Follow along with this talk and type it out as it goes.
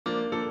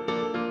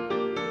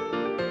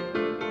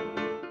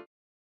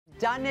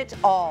done it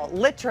all,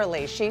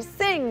 literally. She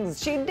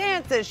sings, she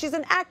dances, she's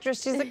an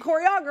actress, she's a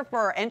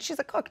choreographer, and she's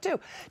a cook too.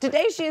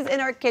 Today she's in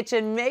our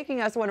kitchen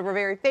making us one of her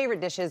very favorite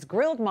dishes,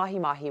 grilled mahi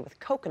mahi with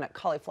coconut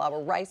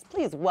cauliflower rice.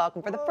 Please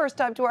welcome for the first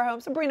time to our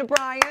home, Sabrina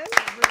Bryan.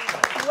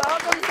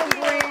 Welcome,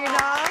 Sabrina.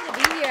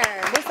 Good to be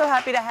here. We're so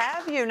happy to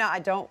have you. Now, I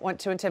don't want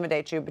to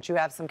intimidate you, but you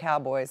have some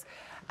cowboys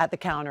at the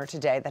counter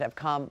today that have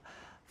come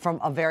from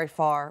a very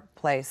far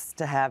place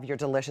to have your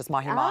delicious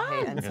mahi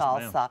mahi and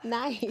salsa.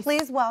 Nice.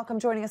 Please welcome,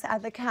 joining us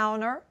at the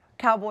counter,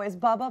 Cowboys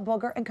Bubba,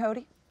 Booger, and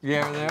Cody.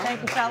 Yeah, there.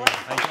 Thank you, fellas.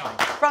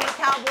 From the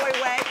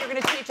cowboy way, you're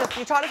going to teach us.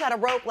 You taught us how to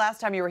rope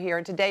last time you were here,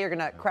 and today you're going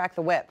to crack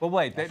the whip. Well,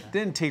 wait, that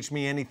didn't teach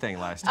me anything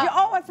last time.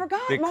 Oh, I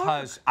forgot,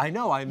 Because Mark. I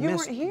know I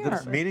missed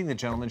meeting the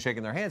gentlemen,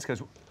 shaking their hands,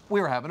 because we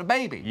were having a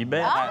baby. You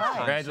bet.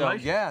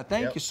 Congratulations. So, yeah,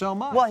 thank you so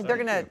much. Well, they're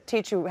going to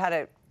teach you how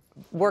to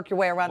work your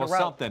way around the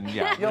rope. Something,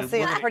 yeah. You'll see,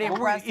 it's pretty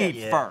impressive. We're going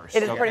to eat first.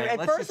 It is pretty.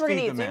 Okay? At first, we're going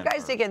to eat. So you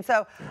guys dig in.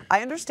 So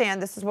I understand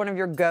this is one of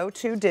your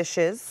go-to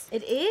dishes.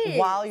 It is.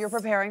 While you're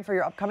preparing for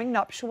your upcoming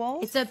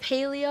nuptials. It's a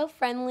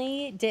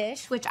paleo-friendly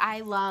dish, which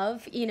I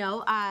love. You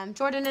know,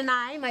 Jordan and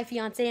I, my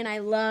fiance and I,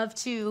 love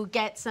to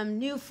get some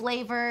new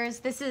flavors.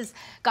 This has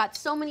got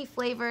so many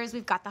flavors.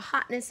 We've got the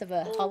hotness of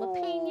a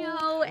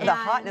jalapeno. And the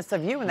hotness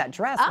of you in that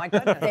dress. My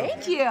goodness.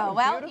 Thank you.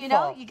 Well, Beautiful. you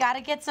know, you got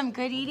to get some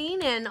good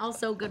eating and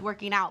also good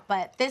working out.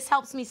 But this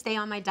helps me stay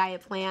on my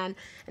diet plan,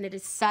 and it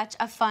is such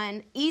a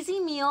fun, easy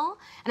meal.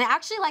 And I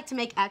actually like to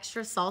make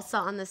extra salsa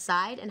on the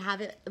side and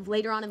have it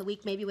later on in the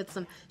week, maybe with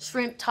some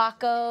shrimp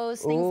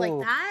tacos, things like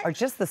that. Or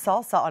just the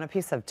salsa on a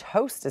piece of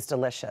toast is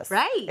delicious.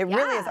 Right, It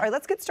really is. All right,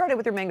 let's get started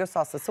with your mango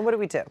salsa. So what do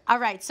we do? All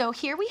right, so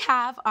here we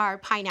have our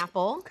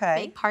pineapple, Okay.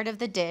 big part of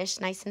the dish,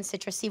 nice and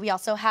citrusy. We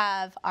also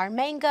have our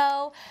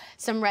mango,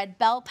 some red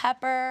bell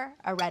pepper,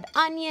 a red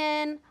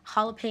onion,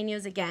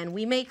 jalapenos again.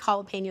 We make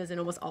jalapenos in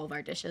almost all of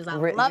our dishes. I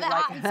love it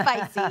hot and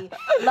spicy.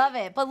 Love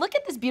it. But look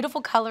at this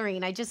beautiful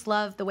coloring. I just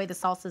love the way the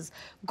salsa's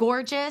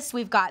gorgeous.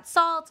 We've got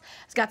salt.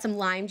 It's got some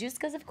lime juice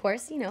because, of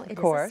course, you know, it is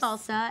a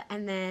salsa.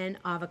 And then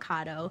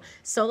avocado.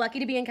 So lucky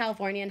to be in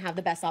California and have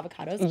the best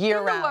avocados in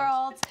the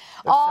world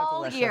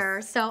all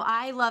year. So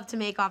I love to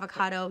make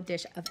avocado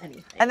dish of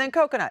anything. And then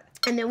coconut.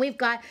 And then we've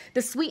got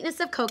the sweetness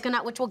of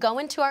coconut, which will go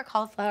into our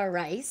cauliflower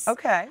rice.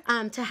 Okay.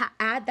 To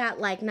add that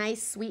like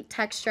nice sweet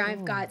texture.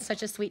 I've got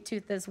such a sweet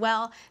tooth as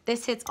well.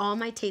 This hits all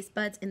my taste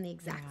buds in the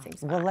exact same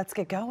spot. Well, let's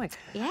get going.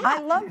 Yeah. I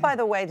love, by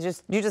the way,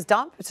 you just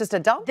dump? It's just a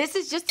dump? This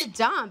is just a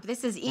dump.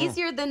 This is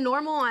easier than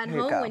normal at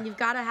home when you've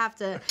got to have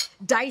to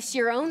dice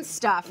your own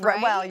stuff,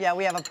 right? Well, yeah,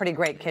 we have a pretty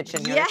great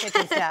kitchen here. Yes, the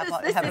kitchen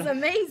staff this is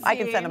amazing. I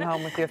can send him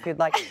home with you if you'd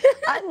like.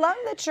 I love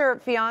that your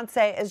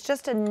fiance is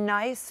just a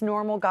nice,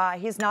 normal guy.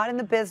 He's not in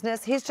the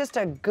business. He's just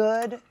a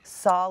good,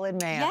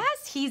 solid man.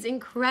 Yes, he's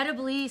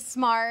incredibly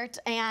smart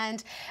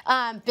and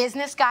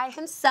business guy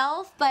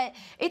himself, but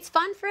it's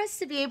fun for us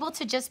to be able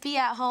to just be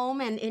at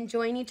home and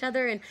enjoying each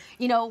other. And,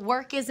 you know,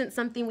 work isn't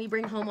something we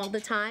bring home all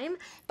the time,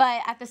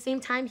 but at the same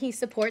time, he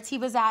supports. He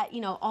was at,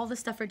 you know, all the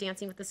stuff for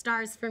Dancing with the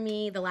Stars for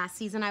me, the last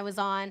season I was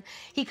on.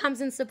 He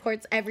comes and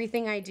supports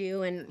everything I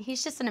do, and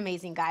he's just an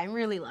amazing guy. I'm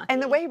really lucky.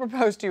 And the way he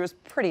proposed to you is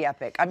pretty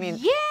epic. I mean,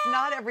 it's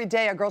not every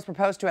day a girl's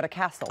proposed to at a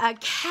castle. A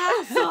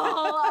castle!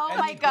 Oh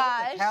my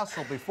gosh. A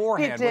castle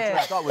beforehand, He which did.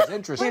 I thought was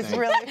interesting. He's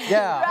really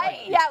yeah.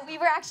 Right? Yeah, we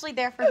were actually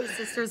there for his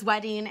sister's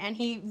wedding, and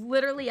he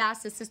literally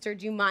asked his sister,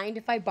 "Do you mind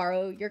if I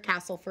borrow your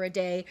castle for a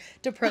day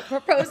to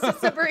propose to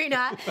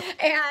Sabrina?"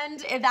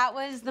 And that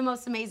was the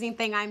most amazing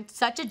thing. I'm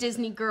such a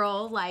Disney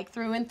girl, like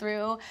through and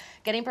through.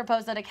 Getting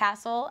proposed at a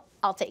castle,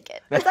 I'll take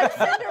it. It's like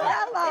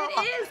Cinderella.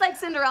 It is like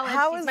Cinderella.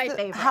 She's my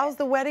favorite. How's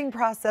the wedding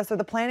process or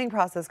the planning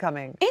process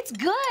coming? It's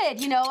good.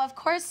 You know, of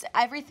course,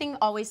 everything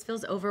always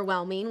feels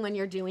overwhelming when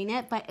you're doing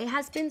it, but it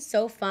has been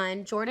so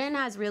fun. Jordan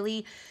has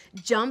really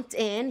jumped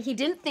in. He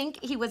didn't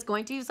think he was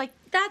going to. He was like,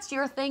 "That's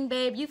your thing,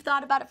 babe. You've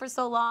thought about it for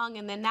so long."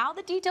 And then now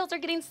the details are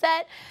getting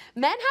set.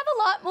 Men have a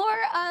lot more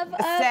of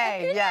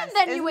opinion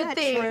than you would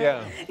think.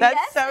 Yeah.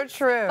 That's so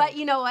true. But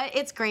you know what?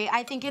 It's great.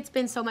 I think it's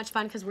been so much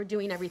fun because we're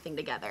doing everything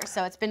together.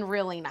 So it's been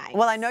really nice.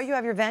 Well, I know you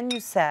have your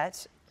venue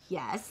set.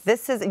 Yes.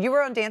 You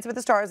were on Dancing with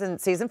the Stars in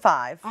season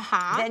 5.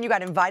 Then you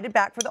got invited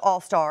back for the All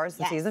Stars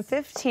in season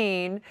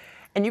 15,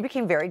 and you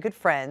became very good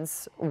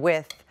friends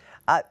with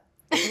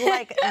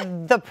like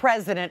the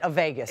president of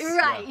Vegas.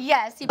 Right,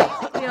 yes. He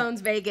basically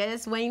owns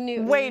Vegas. Wayne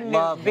Newton. Wayne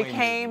Newton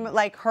became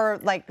like her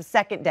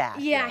second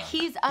dad. Yeah,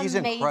 he's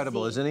amazing. He's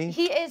incredible, isn't he?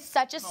 He is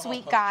such a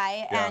sweet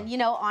guy. And, you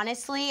know,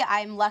 honestly,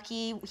 I'm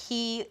lucky.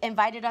 He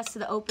invited us to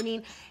the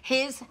opening.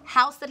 His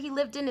house that he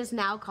lived in is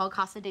now called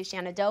Casa de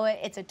Shenandoah.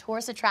 It's a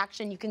tourist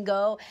attraction. You can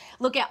go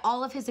look at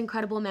all of his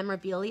incredible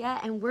memorabilia.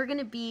 And we're going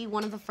to be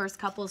one of the first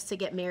couples to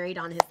get married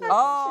on his location.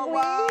 Oh,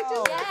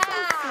 wow. Yeah,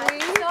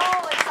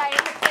 so excited.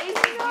 The place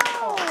is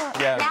beautiful.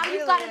 Yeah. Now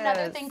you've got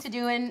another thing to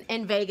do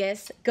in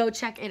Vegas. Go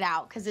check it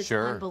out because it's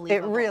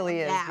unbelievable. It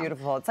really is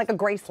beautiful. It's like a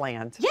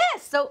Graceland.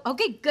 Yes. So,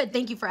 okay, good.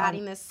 Thank you for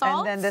adding this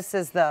salt. And then this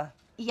is the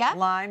Yep.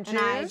 Lime juice. And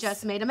I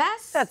just made a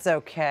mess. That's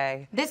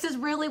okay. This is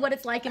really what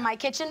it's like in my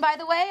kitchen, by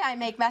the way. I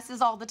make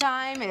messes all the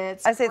time.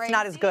 It's I say crazy. it's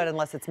not as good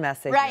unless it's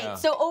messy. Right. Yeah.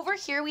 So over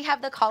here we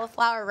have the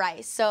cauliflower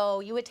rice. So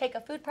you would take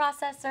a food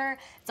processor.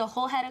 It's a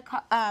whole head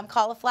of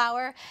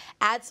cauliflower.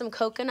 Add some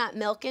coconut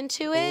milk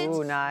into it.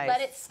 Ooh, nice.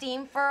 Let it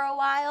steam for a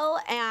while,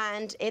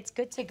 and it's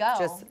good to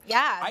go.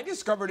 Yeah. I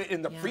discovered it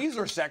in the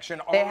freezer section.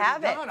 They already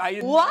have it. done. I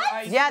didn't What?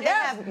 realize- Yeah, they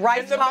Yes, have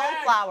rice in the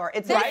bag. cauliflower.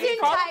 It's This Rice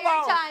entire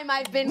cauliflower. time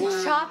I've been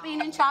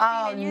chopping and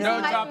chopping and using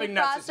No my chopping food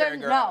necessary,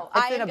 processor. girl. No,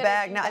 It's I in am a gonna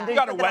bag do now. that. And You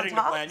got a put that on wedding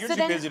to top? plan. You're So too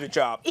then- busy to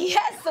chop.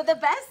 Yes, so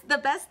the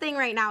best thing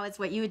right now is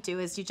what you would do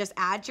is you just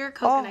add your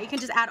coconut. You can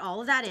just add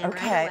all of that in right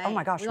Okay. away. Oh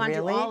my gosh, we want to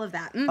do really? all of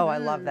that. Oh, I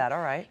love that. All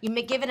right. You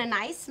give it a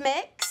nice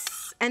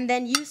mix, and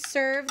then you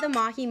serve the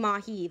mahi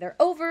mahi either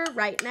over,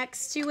 right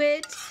next to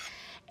it.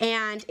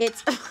 And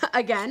it's,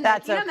 again,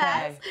 That's making a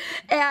mess.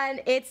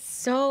 And it's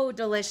so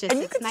delicious. And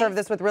you It's could nice. serve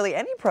this with really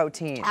any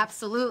protein.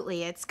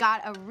 Absolutely. It's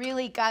got a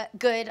really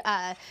good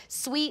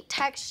sweet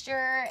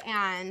texture,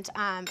 and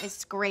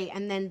it's great.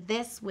 And then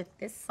this, with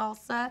this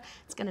salsa,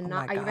 it's going to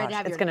knock, are you ready to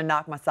have It's your, going to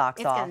knock my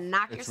socks it's off. going to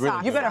knock your It's really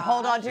socks You better off.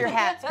 hold on to your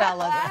hats,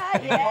 fellas.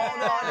 Hold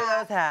on to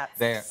those hats.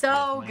 There.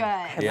 So good.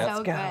 Yep. So Let's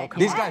go. good. Come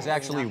These on. guys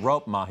actually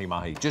rope mahi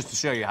mahi just to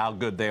show you how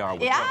good they are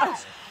with Yeah.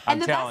 ropes. And I'm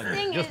the best telling you,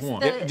 thing just is one.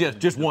 the-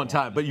 Just one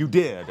time, but you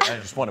did. I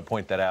just want to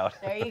point that out.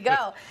 There you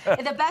go.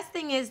 The best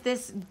thing is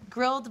this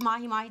grilled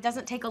mahi mahi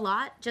doesn't take a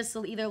lot, just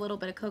either a little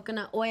bit of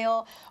coconut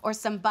oil or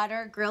some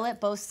butter. Grill it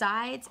both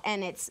sides,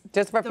 and it's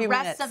Just for a few the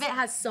rest minutes. of it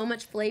has so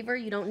much flavor.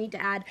 You don't need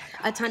to add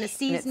a ton of And it's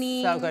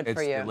seasoning. so good for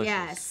It's you. delicious.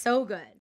 Yeah, so good.